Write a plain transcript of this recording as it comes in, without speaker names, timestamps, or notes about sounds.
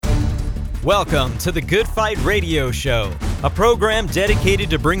Welcome to the Good Fight Radio Show, a program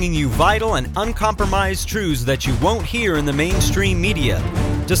dedicated to bringing you vital and uncompromised truths that you won't hear in the mainstream media,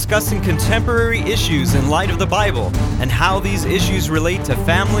 discussing contemporary issues in light of the Bible and how these issues relate to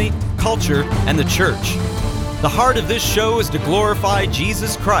family, culture, and the church. The heart of this show is to glorify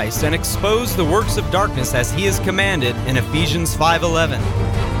Jesus Christ and expose the works of darkness as He is commanded in Ephesians 5:11.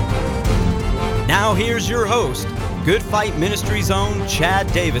 Now here's your host, Good Fight Ministries' own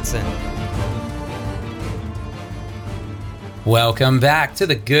Chad Davidson. Welcome back to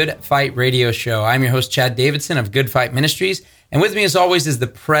the Good Fight Radio Show. I'm your host, Chad Davidson of Good Fight Ministries. And with me, as always, is the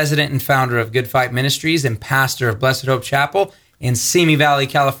president and founder of Good Fight Ministries and pastor of Blessed Hope Chapel in Simi Valley,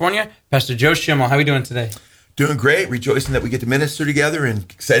 California, Pastor Joe Schimmel. How are we doing today? Doing great. Rejoicing that we get to minister together and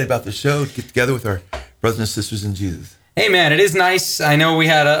excited about the show, to get together with our brothers and sisters in Jesus. Hey, man, it is nice. I know we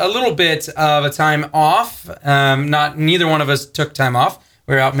had a little bit of a time off. Neither one of us took time off.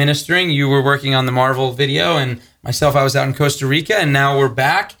 We were out ministering. You were working on the Marvel video, and myself, I was out in Costa Rica, and now we're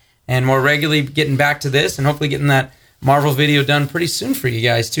back and more regularly getting back to this and hopefully getting that Marvel video done pretty soon for you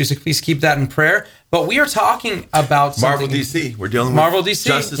guys, too. So please keep that in prayer. But we are talking about something. Marvel DC. We're dealing with Marvel DC.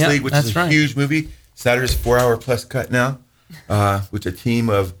 Justice League, which is a huge movie. Saturday's 4-hour plus cut now, which a team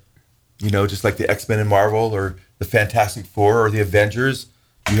of, just like the X-Men and Marvel or the Fantastic Four or the Avengers,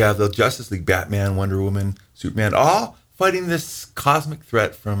 you have the Justice League, Batman, Wonder Woman, Superman, all fighting this cosmic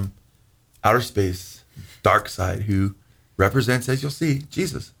threat from outer space, Darkseid, who represents, as you'll see,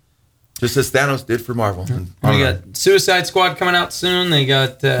 Jesus. Just as Thanos did for Marvel. We got Suicide Squad coming out soon. They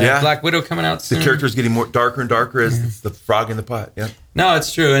got Black Widow coming out soon. The character's getting more darker and darker as it's the frog in the pot. Yeah. No,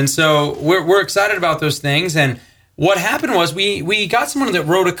 it's true. And so we're excited about those things. And what happened was we got someone that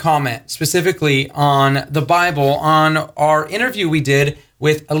wrote a comment specifically on the Bible on our interview we did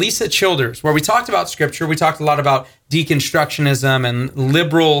with Elisa Childers, where we talked about Scripture. We talked a lot about deconstructionism and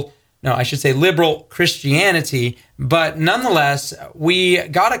liberal Christianity. But nonetheless, we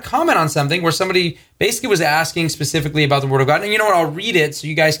got a comment on something where somebody basically was asking specifically about the Word of God. And you know what? I'll read it so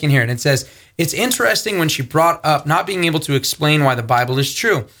you guys can hear it. It says, "It's interesting when she brought up not being able to explain why the Bible is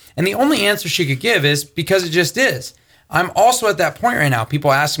true. And the only answer she could give is because it just is. I'm also at that point right now.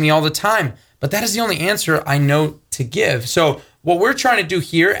 People ask me all the time, but that is the only answer I know to give." So what we're trying to do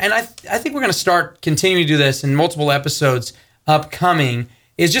here, and I think we're going to start continuing to do this in multiple episodes upcoming,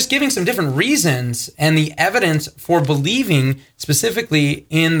 is just giving some different reasons and the evidence for believing specifically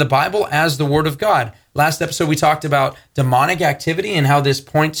in the Bible as the Word of God. Last episode, we talked about demonic activity and how this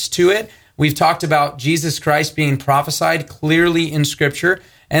points to it. We've talked about Jesus Christ being prophesied clearly in Scripture.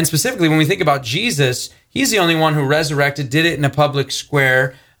 And specifically, when we think about Jesus, He's the only one who resurrected, did it in a public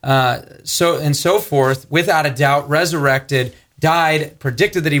square, so forth, without a doubt, resurrected, died,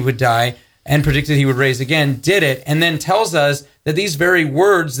 predicted that He would die, and predicted He would raise again, did it, and then tells us that these very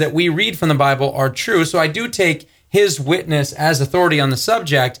words that we read from the Bible are true. So I do take His witness as authority on the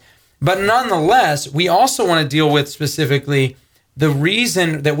subject, but nonetheless, we also want to deal with specifically the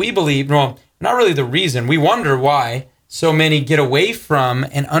reason that we believe, well, not really the reason, we wonder why so many get away from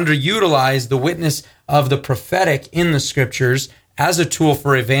and underutilize the witness of the prophetic in the Scriptures as a tool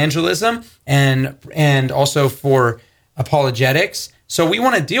for evangelism and also for apologetics. So we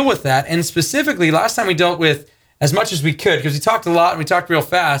want to deal with that. And specifically, last time we dealt with as much as we could, because we talked a lot and we talked real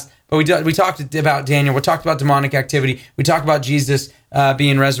fast, but we talked about Daniel, we talked about demonic activity, we talked about Jesus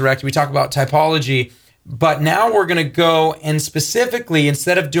being resurrected, we talked about typology. But now we're going to go and specifically,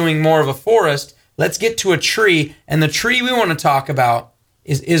 instead of doing more of a forest, let's get to a tree. And the tree we want to talk about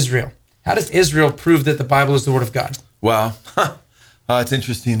is Israel. How does Israel prove that the Bible is the Word of God? Wow. It's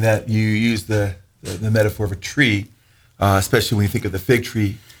interesting that you use the metaphor of a tree, especially when you think of the fig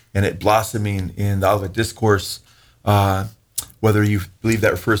tree and it blossoming in the Olivet Discourse, whether you believe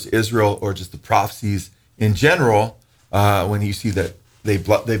that refers to Israel or just the prophecies in general, when you see that they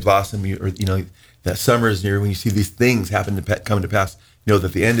blossom, or that summer is near, when you see these things happen to come to pass,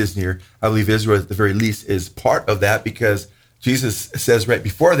 that the end is near. I believe Israel, at the very least, is part of that, because Jesus says right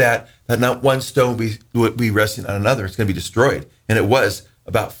before that not one stone will be resting on another. It's going to be destroyed. And it was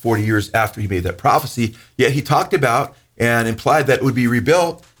about 40 years after He made that prophecy. Yet He talked about and implied that it would be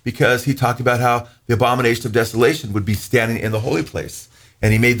rebuilt, because He talked about how the abomination of desolation would be standing in the holy place.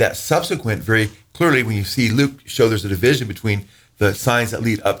 And He made that subsequent very clearly when you see Luke show there's a division between the signs that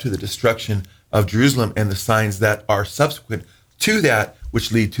lead up to the destruction of Jerusalem and the signs that are subsequent to that,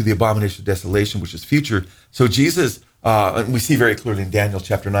 which lead to the abomination of desolation, which is future. So Jesus, and we see very clearly in Daniel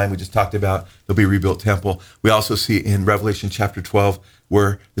chapter 9, we just talked about there'll be a rebuilt temple. We also see in Revelation chapter 12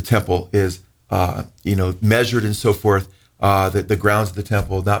 where the temple is, measured and so forth, the grounds of the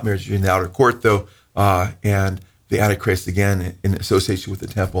temple, not measured in the outer court though, and the Antichrist again in association with the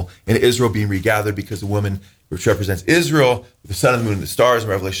temple, and Israel being regathered because the woman, which represents Israel, with the sun and the moon and the stars in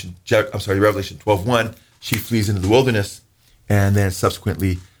Revelation 12:1, she flees into the wilderness, and then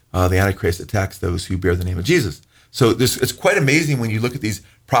subsequently the Antichrist attacks those who bear the name of Jesus. So it's quite amazing when you look at these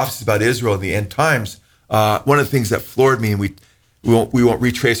prophecies about Israel in the end times. One of the things that floored me, and we won't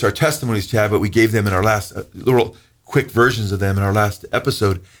retrace our testimonies, Chad, but we gave them in our last little quick versions of them in our last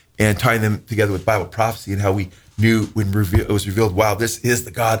episode, and tying them together with Bible prophecy and how we knew when it was revealed, wow, this is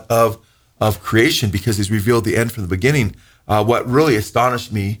the God of creation, because he's revealed the end from the beginning. What really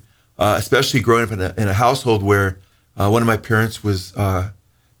astonished me, especially growing up in a household where one of my parents was,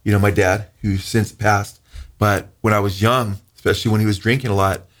 my dad, who since passed, but when I was young, especially when he was drinking a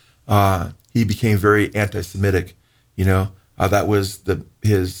lot, he became very anti-Semitic. That was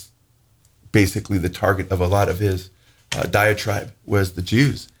basically the target of a lot of his diatribe was the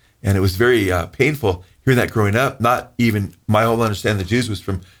Jews. And it was very painful hearing that growing up. Not even my whole understanding of the Jews was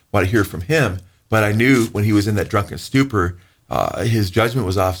from what I hear from him, but I knew when he was in that drunken stupor, his judgment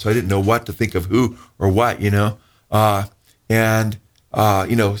was off, so I didn't know what to think of who or what,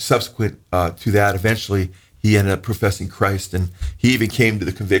 subsequent to that, eventually he ended up professing Christ, and he even came to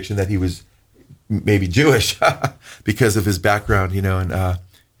the conviction that he was maybe Jewish because of his background, and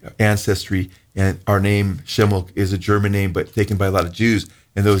ancestry. And our name, Shemel, is a German name, but taken by a lot of Jews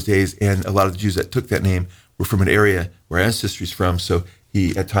in those days, and a lot of the Jews that took that name were from an area where ancestry's from, so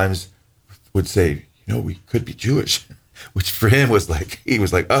he at times would say, we could be Jewish, which for him was like,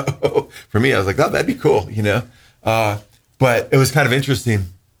 oh. For me, I was like, oh, that'd be cool, But it was kind of interesting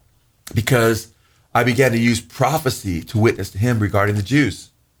because I began to use prophecy to witness to him regarding the Jews.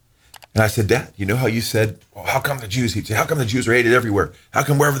 And I said, Dad, you know how you said, well, how come the Jews, he'd say, how come the Jews are hated everywhere? How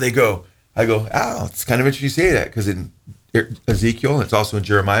come wherever they go? I go, it's kind of interesting you say that, because in Ezekiel, and it's also in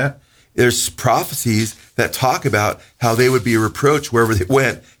Jeremiah, there's prophecies that talk about how they would be a reproach wherever they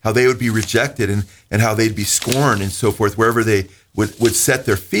went, how they would be rejected, and how they'd be scorned and so forth, wherever they would set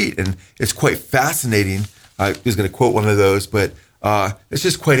their feet. And it's quite fascinating. I was going to quote one of those, but it's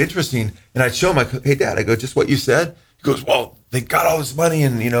just quite interesting. And I'd show him, hey, Dad, I go, just what you said? He goes, well, they got all this money,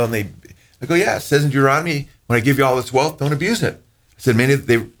 and, I go, yeah, it says in Deuteronomy, when I give you all this wealth, don't abuse it. I said, many,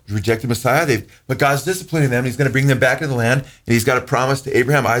 they rejected Messiah, but God's disciplining them, and he's going to bring them back into the land, and he's got a promise to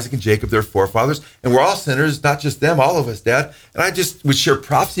Abraham, Isaac, and Jacob, their forefathers, and we're all sinners, not just them, all of us, Dad. And I just would share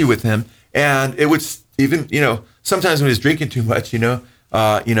prophecy with him, and it would even, sometimes when he was drinking too much, he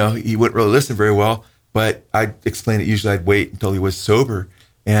wouldn't really listen very well, but I'd explain it. Usually I'd wait until he was sober,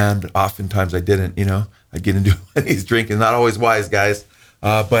 and oftentimes I didn't, I'd get into it when he's drinking. Not always wise, guys,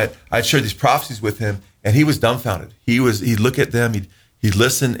 but I'd share these prophecies with him, and he was dumbfounded. He'd look at them, he'd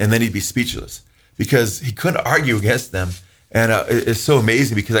listen, and then he'd be speechless because he couldn't argue against them. And it's so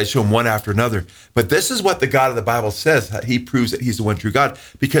amazing because I show him one after another. But this is what the God of the Bible says. He proves that he's the one true God,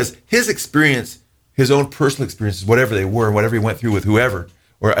 because his experience, his own personal experiences, whatever they were, whatever he went through with whoever,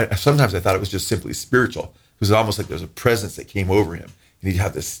 or sometimes I thought it was just simply spiritual. It was almost like there was a presence that came over him, and he'd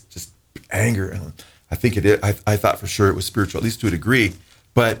have this just anger. And I think it is. I thought for sure it was spiritual, at least to a degree.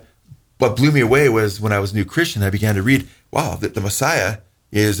 But what blew me away was when I was a new Christian, I began to read, wow, that the Messiah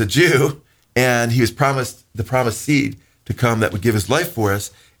is a Jew, and he was promised the promised seed to come that would give his life for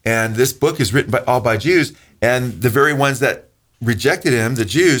us. And this book is written all by Jews, and the very ones that rejected him, the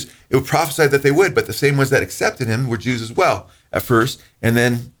Jews, it would prophesy that they would, but the same ones that accepted him were Jews as well at first, and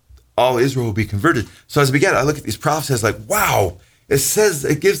then all Israel will be converted. So as I began, I look at these prophecies like, wow, it says,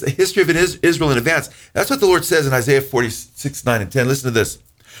 it gives the history of Israel in advance. That's what the Lord says in Isaiah 46, 9 and 10. Listen to this.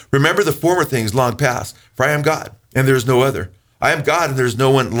 Remember the former things long past, for I am God, and there is no other. I am God, and there is no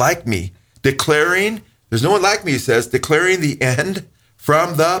one like me. There's no one like me, he says, declaring the end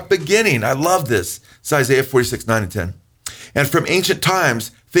from the beginning. I love this. It's Isaiah 46, 9 and 10. And from ancient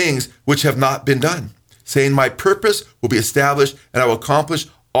times, things which have not been done, saying, my purpose will be established, and I will accomplish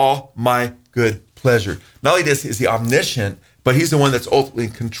all my good pleasure. Not only is he omniscient, but he's the one that's ultimately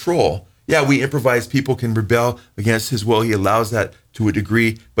in control. Yeah, we improvise. People can rebel against his will. He allows that to a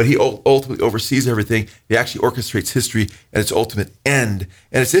degree, but he ultimately oversees everything. He actually orchestrates history and its ultimate end.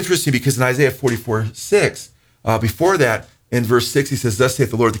 And it's interesting because in Isaiah 44, 6, before that, in verse 6, he says, thus saith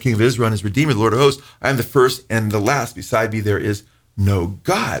the Lord, the King of Israel and his Redeemer, the Lord of hosts, I am the first and the last. Beside me there is no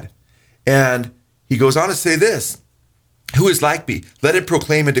God. And he goes on to say this, who is like me? Let him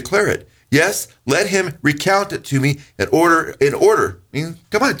proclaim and declare it. Yes, let him recount it to me in order. I mean,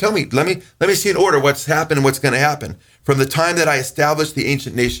 come on, tell me. Let me see in order what's happened and what's going to happen. From the time that I established the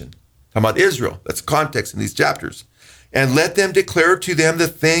ancient nation. Talking about Israel. That's context in these chapters. And let them declare to them the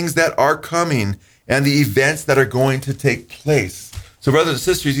things that are coming and the events that are going to take place. So brothers and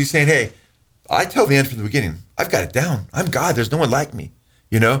sisters, he's saying, hey, I tell the end from the beginning. I've got it down. I'm God. There's no one like me,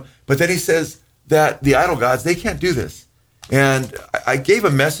 But then he says that the idol gods, they can't do this. And I gave a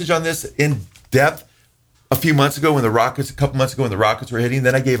message on this in depth a couple months ago when the Rockets were hitting.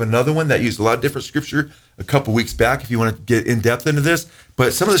 Then I gave another one that used a lot of different scripture a couple weeks back if you want to get in depth into this.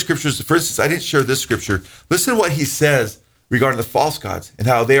 But some of the scriptures, for instance, I didn't share this scripture. Listen to what he says regarding the false gods and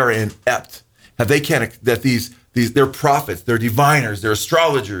how they are inept, how they can't, that they're prophets, they're diviners, they're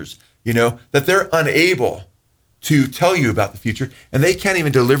astrologers, that they're unable to tell you about the future, and they can't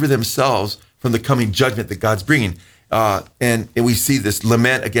even deliver themselves from the coming judgment that God's bringing. And we see this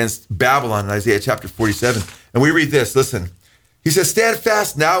lament against Babylon in Isaiah chapter 47. And we read this, listen. He says, stand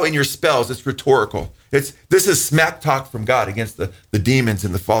fast now in your spells. It's rhetorical. This is smack talk from God against the demons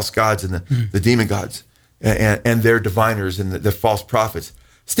and the false gods and the demon gods and their diviners and the false prophets.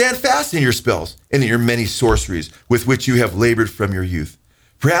 Stand fast in your spells and in your many sorceries with which you have labored from your youth.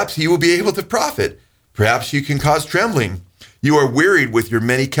 Perhaps you will be able to profit. Perhaps you can cause trembling. You are wearied with your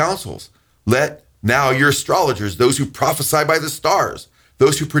many counsels. Let now your astrologers, those who prophesy by the stars,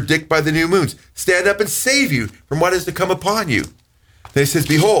 those who predict by the new moons, stand up and save you from what is to come upon you. Then he says,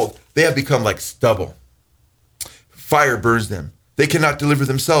 behold, they have become like stubble. Fire burns them. They cannot deliver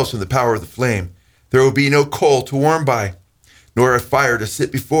themselves from the power of the flame. There will be no coal to warm by, nor a fire to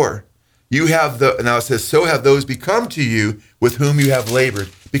sit before. Now it says, so have those become to you with whom you have labored,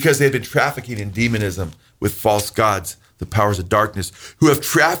 because they have been trafficking in demonism with false gods, the powers of darkness, who have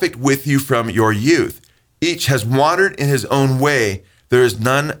trafficked with you from your youth. Each has wandered in his own way. There is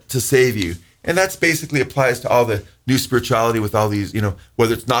none to save you. And that's basically applies to all the new spirituality with all these,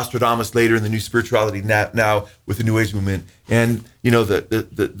 whether it's Nostradamus later in the new spirituality now with the New Age movement. And,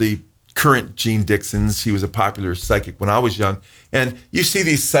 the current Gene Dixons, he was a popular psychic when I was young. And you see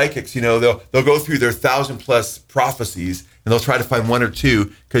these psychics, they'll go through their 1,000+ prophecies and they'll try to find one or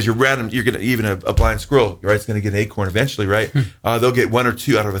two because you're going to, even a blind squirrel, right? It's going to get an acorn eventually, right? They'll get one or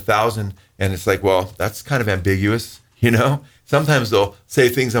two out of 1,000. And it's like, well, that's kind of ambiguous, Sometimes they'll say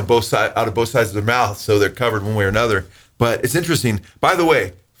things on out of both sides of their mouth, so they're covered one way or another. But it's interesting. By the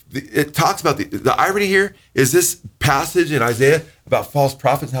way, it talks about the irony here is this passage in Isaiah about false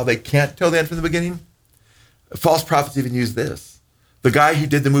prophets and how they can't tell the end from the beginning. False prophets even use this. The guy who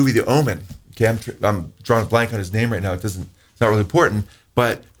did the movie The Omen. Okay, I'm drawing a blank on his name right now. It's not really important.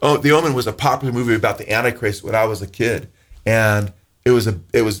 But The Omen was a popular movie about the Antichrist when I was a kid, and it was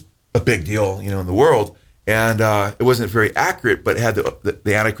a big deal, in the world. And it wasn't very accurate, but it had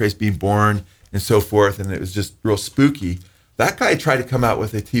the Antichrist being born and so forth, and it was just real spooky. That guy tried to come out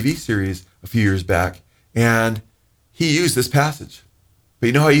with a TV series a few years back, and he used this passage. But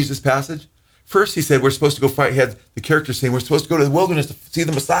you know how he used this passage? First, he said, we're supposed to go fight. He had the character saying, we're supposed to go to the wilderness to see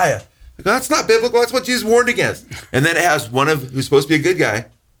the Messiah. Like, that's not biblical. That's what Jesus warned against. And then it has who's supposed to be a good guy, I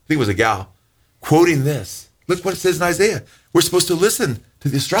think it was a gal, quoting this. Look what it says in Isaiah. We're supposed to listen to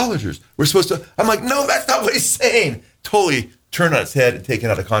the astrologers. I'm like, no, that's not what he's saying. Totally turned on its head and taken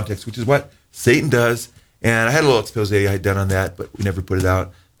out of context, which is what Satan does. And I had a little expose I had done on that, but we never put it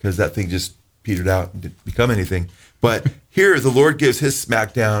out because that thing just petered out and didn't become anything. But here the Lord gives his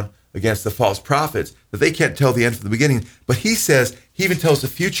smackdown against the false prophets that they can't tell the end from the beginning. But he says, he even tells the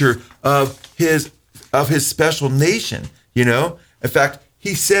future of his special nation, In fact,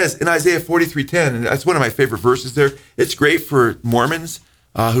 he says in Isaiah 43:10, and that's one of my favorite verses there. It's great for Mormons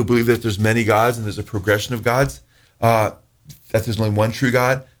who believe that there's many gods and there's a progression of gods, that there's only one true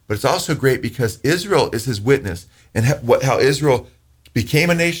God. But it's also great because Israel is his witness, and how Israel became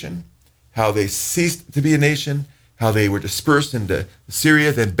a nation, how they ceased to be a nation, how they were dispersed into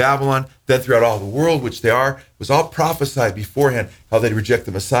Syria, then Babylon, then throughout all the world, which they are, was all prophesied beforehand, how they'd reject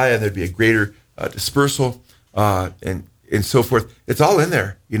the Messiah and there'd be a greater dispersal and so forth. It's all in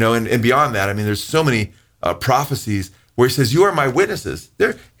there, and beyond that, there's so many prophecies where he says, you are my witnesses.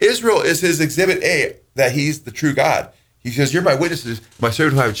 Israel is his exhibit A, that he's the true God. He says, you're my witnesses, my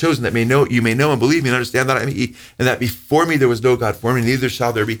servant who I have chosen, that you may know and believe me and understand that I am he, and that before me there was no God formed, neither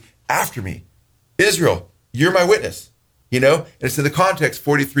shall there be after me. Israel, you're my witness, And it's in the context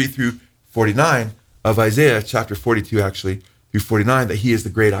 43 through 49 of Isaiah, chapter 42 actually, through 49, that he is the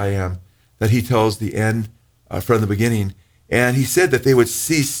great I am, that he tells the end from the beginning. And he said that they would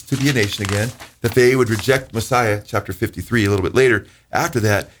cease to be a nation again, that they would reject Messiah, chapter 53, a little bit later after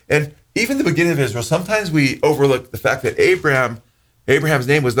that. And even the beginning of Israel, sometimes we overlook the fact that Abraham's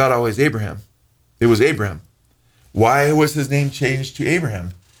name was not always Abraham. It was Abram. Why was his name changed to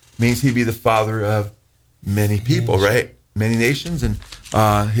Abraham? It means he'd be the father of many people, right? Many nations. And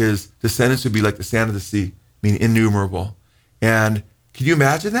his descendants would be like the sand of the sea, meaning innumerable. And can you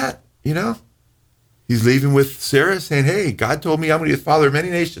imagine that? He's leaving with Sarah saying, hey, God told me I'm going to be the father of many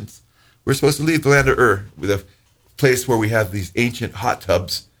nations. we're supposed to leave the land of Ur, with a place where we have these ancient hot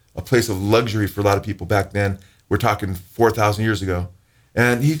tubs, a place of luxury for a lot of people back then. We're talking 4,000 years ago.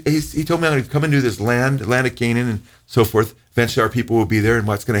 And he told me I'm going to come into this land of Canaan and so forth. Eventually our people will be there and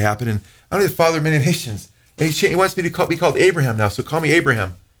what's going to happen. And I'm going to father of many nations. And he wants me to be called Abraham now. So call me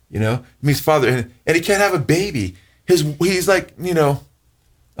Abraham, It means father. And he can't have a baby. He's like,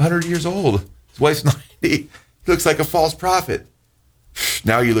 100 years old. His wife's 90. He looks like a false prophet.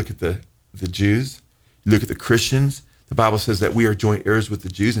 Now you look at the Jews. You look at the Christians. The Bible says that we are joint heirs with the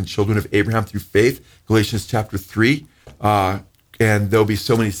Jews and children of Abraham through faith. Galatians chapter 3. And there'll be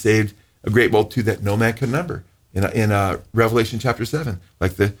so many saved, a great multitude that no man can number. In Revelation chapter 7,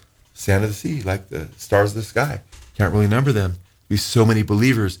 like the sand of the sea, like the stars of the sky. Can't really number them. Be so many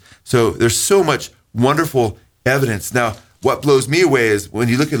believers. So there's so much wonderful evidence. Now, what blows me away is when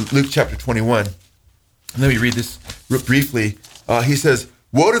you look at Luke chapter 21, and let me read this briefly. He says,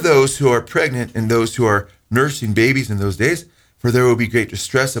 "Woe to those who are pregnant and those who are nursing babies in those days, for there will be great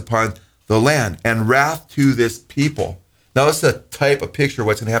distress upon the land and wrath to this people." Now, this is a picture of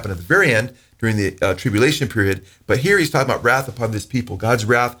what's going to happen at the very end during the tribulation period. But here he's talking about wrath upon this people. God's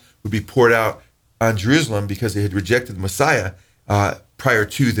wrath would be poured out on Jerusalem because they had rejected the Messiah prior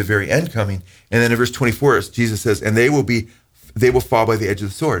to the very end coming. And then in verse 24, Jesus says, "And they will fall by the edge of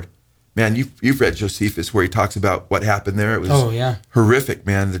the sword." Man, you've read Josephus where he talks about what happened there. It was horrific,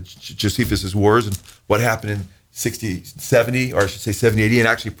 man. Josephus's wars and what happened in 60, 70, or I should say 70, 80, and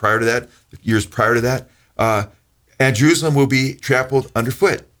actually prior to that, the years prior to that. And Jerusalem will be trampled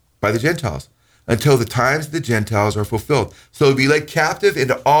underfoot by the Gentiles until the times of the Gentiles are fulfilled. So it'll be led captive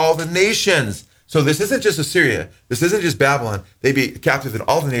into all the nations. So this isn't just Assyria. This isn't just Babylon. They'd be captive in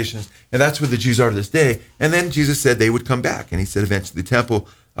all the nations. And that's where the Jews are to this day. And then Jesus said they would come back. And he said eventually the temple,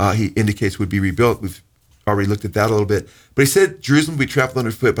 he indicates, would be rebuilt. We've already looked at that a little bit. But he said Jerusalem will be trampled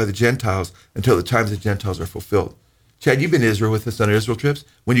underfoot by the Gentiles until the times of the Gentiles are fulfilled. Chad, you've been to Israel with us on our Israel trips.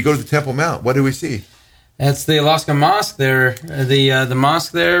 When you go to the Temple Mount, what do we see? That's the Alaska Mosque there, the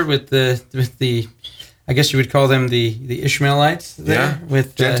mosque there with the I guess you would call them the Ishmaelites there,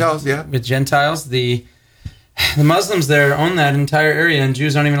 with Gentiles, with Gentiles. The Muslims there own that entire area, and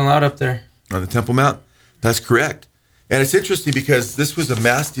Jews aren't even allowed up there on the Temple Mount. That's correct. And it's interesting because this was a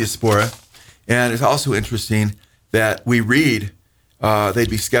mass diaspora, and it's also interesting that we read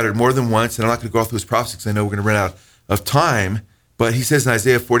they'd be scattered more than once. And I'm not going to go through his prophecies because I know we're going to run out of time. But he says in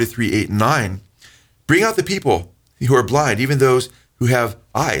Isaiah 43, 8 and 9. "Bring out the people who are blind, even those who have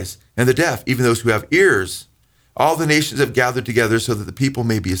eyes, and the deaf, even those who have ears. All the nations have gathered together so that the people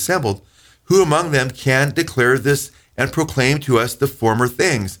may be assembled. Who among them can declare this and proclaim to us the former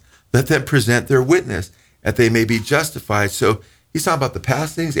things? Let them present their witness, that they may be justified." So he's talking about the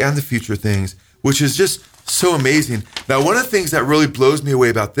past things and the future things, which is just so amazing. Now, one of the things that really blows me away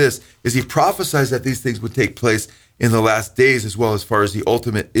about this is he prophesies that these things would take place in the last days, as well as far as the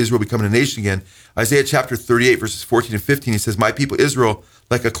ultimate Israel becoming a nation again. Isaiah chapter 38, verses 14 and 15, he says, "My people Israel,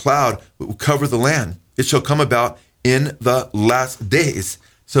 like a cloud, will cover the land. It shall come about in the last days."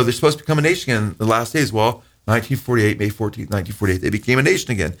 So they're supposed to become a nation again in the last days. Well, 1948, May 14th, 1948, they became a nation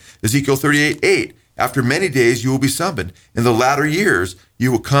again. Ezekiel 38, 8, "After many days you will be summoned. In the latter years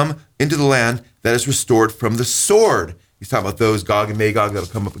you will come into the land that is restored from the sword." He's talking about those Gog and Magog that will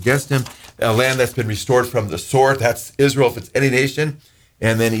come up against him. A land that's been restored from the sword. That's Israel if it's any nation.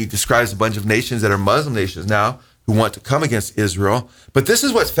 And then he describes a bunch of nations that are Muslim nations now who want to come against Israel. But this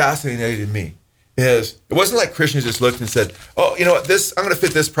is what's fascinating to me, is it wasn't like Christians just looked and said, "Oh, you know what, I'm going to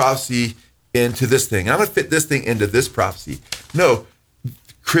fit this prophecy into this thing. And I'm going to fit this thing into this prophecy." No,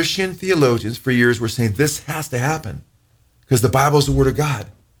 Christian theologians for years were saying this has to happen because the Bible is the Word of God.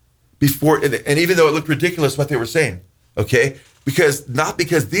 And even though it looked ridiculous what they were saying, okay, not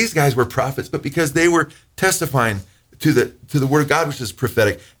because these guys were prophets, but because they were testifying to the Word of God, which is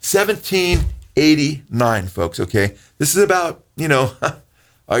prophetic. 1789, folks, okay? This is about,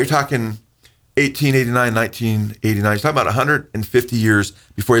 you're talking 1889, 1989. You're talking about 150 years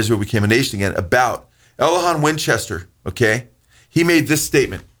before Israel became a nation again. About Elihan Winchester, okay? He made this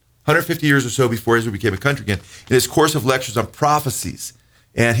statement 150 years or so before Israel became a country again in his course of lectures on prophecies.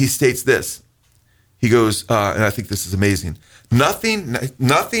 And he states this. He goes, and I think this is amazing. Nothing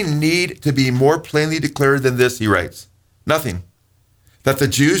need to be more plainly declared than this, he writes. Nothing. That the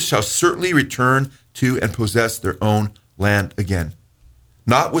Jews shall certainly return to and possess their own land again,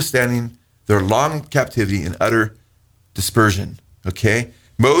 notwithstanding their long captivity and utter dispersion. Okay?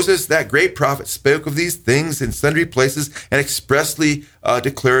 Moses, that great prophet, spoke of these things in sundry places and expressly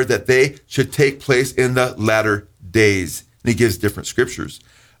declared that they should take place in the latter days. And he gives different scriptures.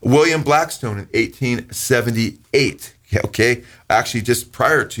 William Blackstone in 1878, okay, actually just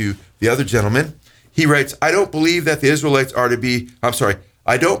prior to the other gentleman. He writes, I don't believe that the Israelites are to be,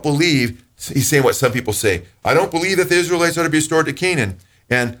 I don't believe, he's saying what some people say, I don't believe that the Israelites are to be restored to Canaan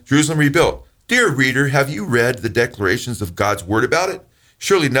and Jerusalem rebuilt. Dear reader, have you read the declarations of God's word about it?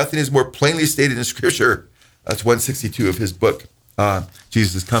 Surely nothing is more plainly stated in Scripture. That's 162 of his book,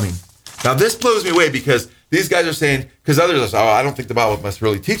 Jesus is Coming. Now this blows me away because these guys are saying, because others are saying, I don't think the Bible must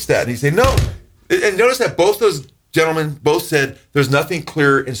really teach that. And he's saying, no. And notice that both those gentlemen both said there's nothing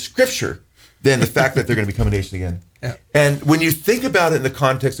clearer in Scripture than the fact that they're going to become a nation again. Yeah. And when you think about it in the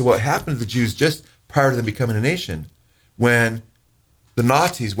context of what happened to the Jews just prior to them becoming a nation, when the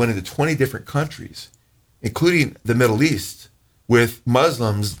Nazis went into 20 different countries, including the Middle East, with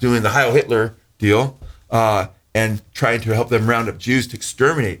Muslims doing the Heil Hitler deal and trying to help them round up Jews to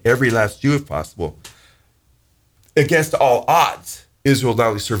exterminate every last Jew if possible. Against all odds, Israel not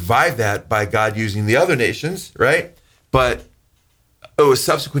only survived that by God using the other nations, right? But it was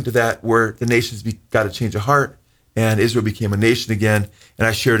subsequent to that where the nations got a change of heart and Israel became a nation again. And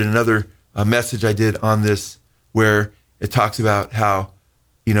I shared in another message I did on this where it talks about how,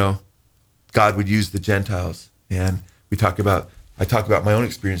 God would use the Gentiles. And I talk about my own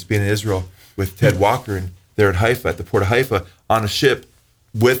experience being in Israel with Ted Walker and there at Haifa, at the port of Haifa, on a ship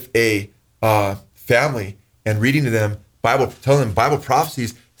with a family and reading to them telling them Bible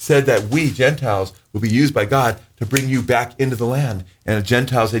prophecies said that we Gentiles will be used by God to bring you back into the land. And the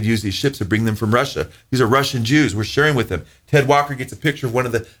Gentiles had used these ships to bring them from Russia. These are Russian Jews. We're sharing with them. Ted Walker gets a picture of one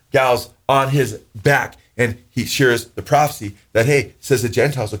of the gals on his back, and he shares the prophecy that, hey, says the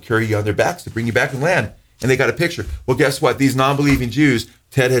Gentiles will carry you on their backs to bring you back in land. And they got a picture. Well, guess what? These non-believing Jews,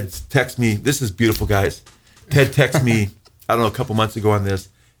 Ted had texted me. This is beautiful, guys. Ted texted me, I don't know, a couple months ago on this.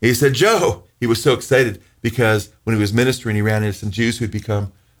 And he said, Joe, he was so excited because when he was ministering, he ran into some Jews who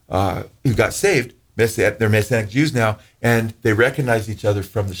got saved. They're Messianic Jews now, and they recognized each other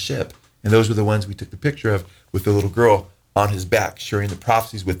from the ship. And those were the ones we took the picture of with the little girl on his back, sharing the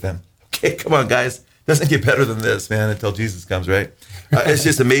prophecies with them. Okay, come on, guys. Doesn't get better than this, man, until Jesus comes, right? It's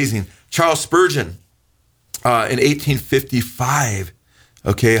just amazing. Charles Spurgeon, in 1855,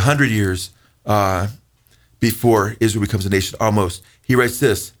 100 years before Israel becomes a nation, almost, he writes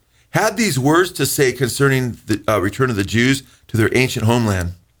this, had these words to say concerning the return of the Jews to their ancient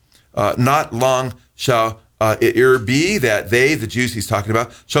homeland. Not long shall it be that they, the Jews he's talking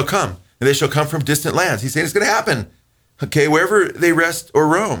about, shall come, and they shall come from distant lands. He's saying it's going to happen, wherever they rest or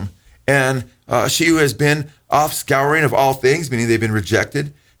roam. And she who has been off scouring of all things, meaning they've been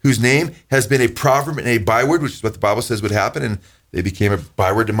rejected, whose name has been a proverb and a byword, which is what the Bible says would happen, and they became a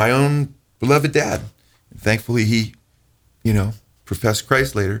byword to my own beloved dad. And thankfully, he, professed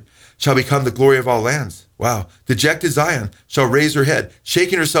Christ later, shall become the glory of all lands. Wow. Dejected Zion shall raise her head,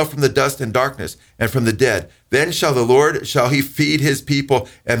 shaking herself from the dust and darkness and from the dead. Then shall he feed his people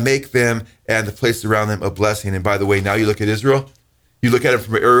and make them and the places around them a blessing. And by the way, now you look at Israel, you look at it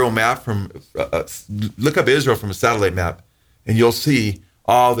from an aerial map, look up Israel from a satellite map, and you'll see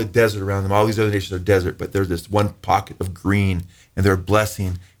all the desert around them. All these other nations are desert, but there's this one pocket of green, and they're a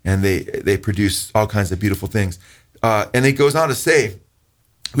blessing, and they produce all kinds of beautiful things. And it goes on to say,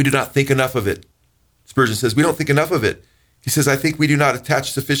 we do not think enough of it. Spurgeon says, we don't think enough of it. He says, I think we do not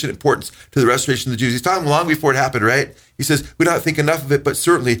attach sufficient importance to the restoration of the Jews. He's talking long before it happened, right? He says, we don't think enough of it, but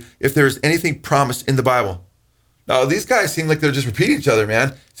certainly if there is anything promised in the Bible. Now, these guys seem like they're just repeating each other, man.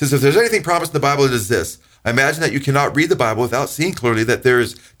 He says, if there's anything promised in the Bible, it is this. I imagine that you cannot read the Bible without seeing clearly that there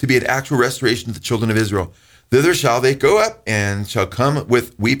is to be an actual restoration of the children of Israel. Thither shall they go up and shall come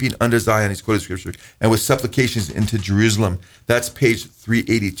with weeping unto Zion, he's quoted Scripture, and with supplications into Jerusalem. That's page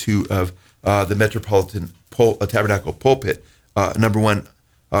 382 of the Metropolitan Tabernacle Pulpit, number 1,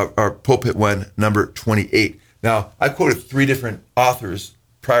 or Pulpit 1, number 28. Now, I quoted 3 different authors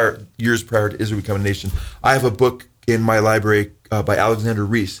years prior to Israel becoming a nation. I have a book in my library by Alexander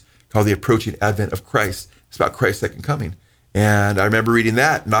Reese called The Approaching Advent of Christ. It's about Christ's second coming. And I remember reading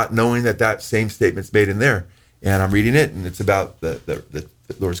that, not knowing that same statement's made in there. And I'm reading it, and it's about the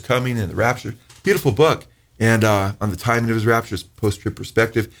Lord's coming and the rapture. Beautiful book. And on the timing of his rapture, his post-trib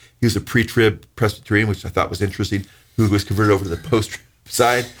perspective. He was a pre-trib Presbyterian, which I thought was interesting, who was converted over to the post-trib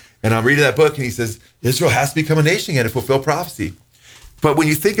side. And I'm reading that book, and he says, Israel has to become a nation again to fulfill prophecy. But when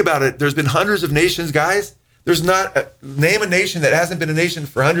you think about it, there's been hundreds of nations, guys. There's name a nation that hasn't been a nation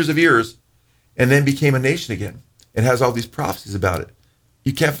for hundreds of years and then became a nation again and has all these prophecies about it.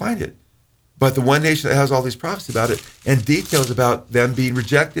 You can't find it. But the one nation that has all these prophecies about it and details about them being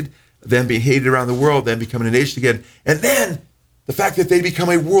rejected, them being hated around the world, them becoming a nation again, and then the fact that they become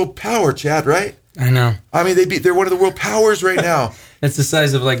a world power, Chad, right? I know. I mean, they're one of the world powers right now. It's the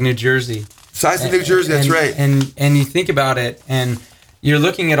size of like New Jersey. Size of New Jersey, that's right. And you think about it, and you're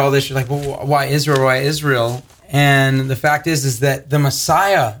looking at all this, you're like, well, why Israel? Why Israel? And the fact is that the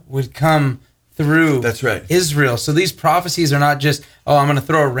Messiah would come through That's right. Israel. So these prophecies are not just, I'm going to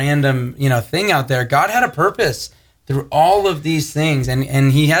throw a random, thing out there. God had a purpose through all of these things,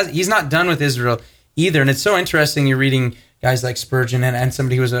 and he's not done with Israel either. And it's so interesting. You're reading guys like Spurgeon and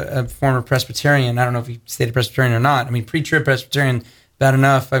somebody who was a former Presbyterian. I don't know if he stayed a Presbyterian or not. I mean, pre-trip Presbyterian, bad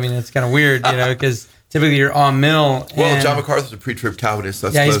enough. I mean, it's kind of weird, because typically you're all mill. Well, John MacArthur's a pre-trip Calvinist. So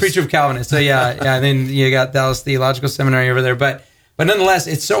he's pre-trip Calvinist. So yeah. And then you got Dallas Theological Seminary over there. But nonetheless,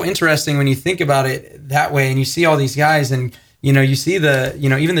 it's so interesting when you think about it that way, and you see all these guys, and you see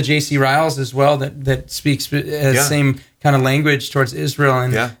even the J.C. Riles as well that speaks same kind of language towards Israel,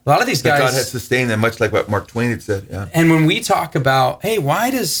 and a lot of these guys, God had sustained them, much like what Mark Twain had said. Yeah. And when we talk about, hey,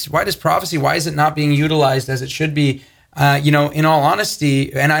 why does prophecy? Why is it not being utilized as it should be? In all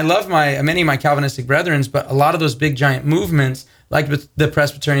honesty, and I love many of my Calvinistic brethren, but a lot of those big giant movements, like the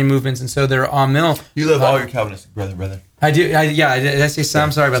Presbyterian movements, and so they're all mill. You love all your Calvinistic brethren, brother. I do. Did I say some?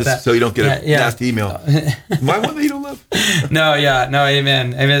 I'm sorry about that. So you don't get a nasty email. My one that you don't love. No,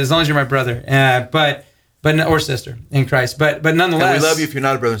 amen. As long as you're my brother, but or sister in Christ. But nonetheless, and we love you if you're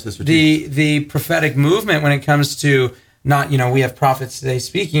not a brother and sister. The prophetic movement, when it comes to not, we have prophets today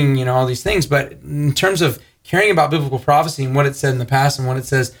speaking, all these things, but in terms of caring about biblical prophecy and what it said in the past and what it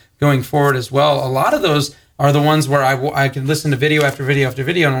says going forward as well, a lot of those are the ones where I can listen to video after video after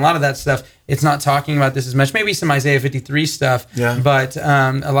video, and a lot of that stuff, it's not talking about this as much. Maybe some Isaiah 53 stuff, but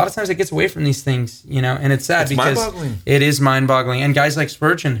a lot of times it gets away from these things, and it's sad because mind-boggling. It is mind-boggling. And guys like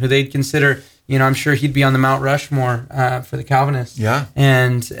Spurgeon, who they'd consider, I'm sure he'd be on the Mount Rushmore for the Calvinists. Yeah.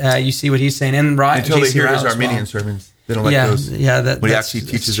 And you see what he's saying. And until they hear his Arminian sermons, they don't like those. Yeah, when he actually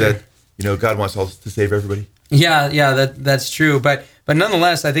teaches that, God wants all to save everybody. Yeah, that's true. But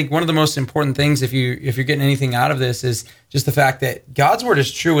nonetheless, I think one of the most important things, if you're getting anything out of this, is just the fact that God's word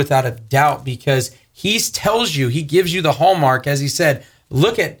is true without a doubt, because He gives you the hallmark, as He said.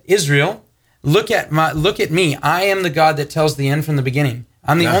 Look at Israel, look at me. I am the God that tells the end from the beginning.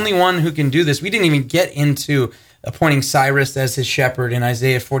 I'm the only one who can do this. We didn't even get into appointing Cyrus as his shepherd in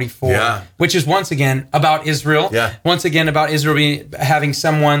Isaiah 44, which is once again about Israel. Yeah. Once again about Israel having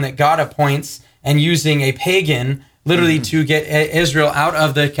someone that God appoints and using a pagan literally to get Israel out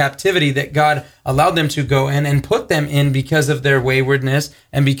of the captivity that God allowed them to go in and put them in because of their waywardness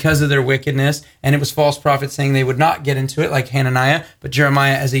and because of their wickedness. And it was false prophets saying they would not get into it, like Hananiah, but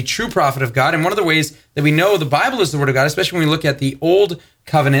Jeremiah as a true prophet of God. And one of the ways that we know the Bible is the word of God, especially when we look at the Old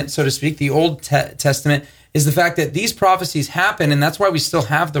Covenant, so to speak, the Old Testament, is the fact that these prophecies happen, and that's why we still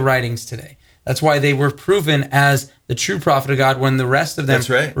have the writings today. That's why they were proven as the true prophet of God when the rest of them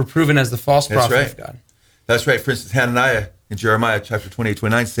were proven as the false prophet of God. That's right. For instance, Hananiah in Jeremiah chapter 28,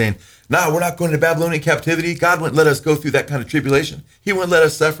 29 saying, no, we're not going to Babylonian captivity. God wouldn't let us go through that kind of tribulation. He wouldn't let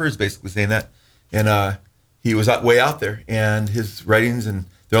us suffer, is basically saying that. And he was way out there, and his writings, and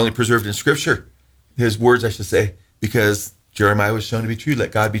they're only preserved in Scripture. His words, I should say, because Jeremiah was shown to be true.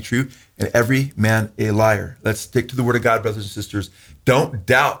 Let God be true, and every man a liar. Let's stick to the word of God, brothers and sisters. Don't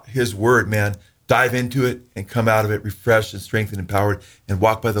doubt His word, man. Dive into it and come out of it refreshed and strengthened and empowered, and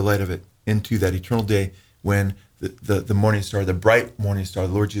walk by the light of it into that eternal day when the morning star, the bright morning star,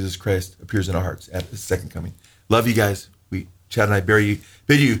 the Lord Jesus Christ, appears in our hearts at His second coming. Love you guys. Chad and I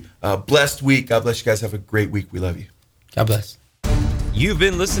bid you a blessed week. God bless you guys. Have a great week. We love you. God bless. You've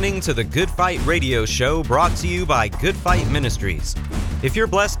been listening to the Good Fight Radio Show, brought to you by Good Fight Ministries. If you're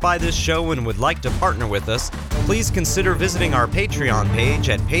blessed by this show and would like to partner with us, please consider visiting our Patreon page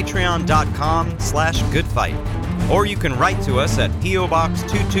at patreon.com/goodfight. Or you can write to us at P.O. Box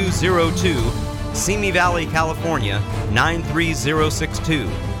 2202, Simi Valley, California, 93062.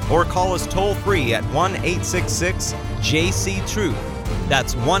 Or call us toll-free at 1-866-JC-TRUTH.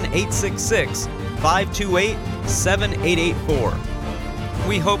 That's 1-866-528-7884.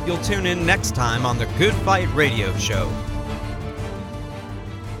 We hope you'll tune in next time on the Good Fight Radio Show.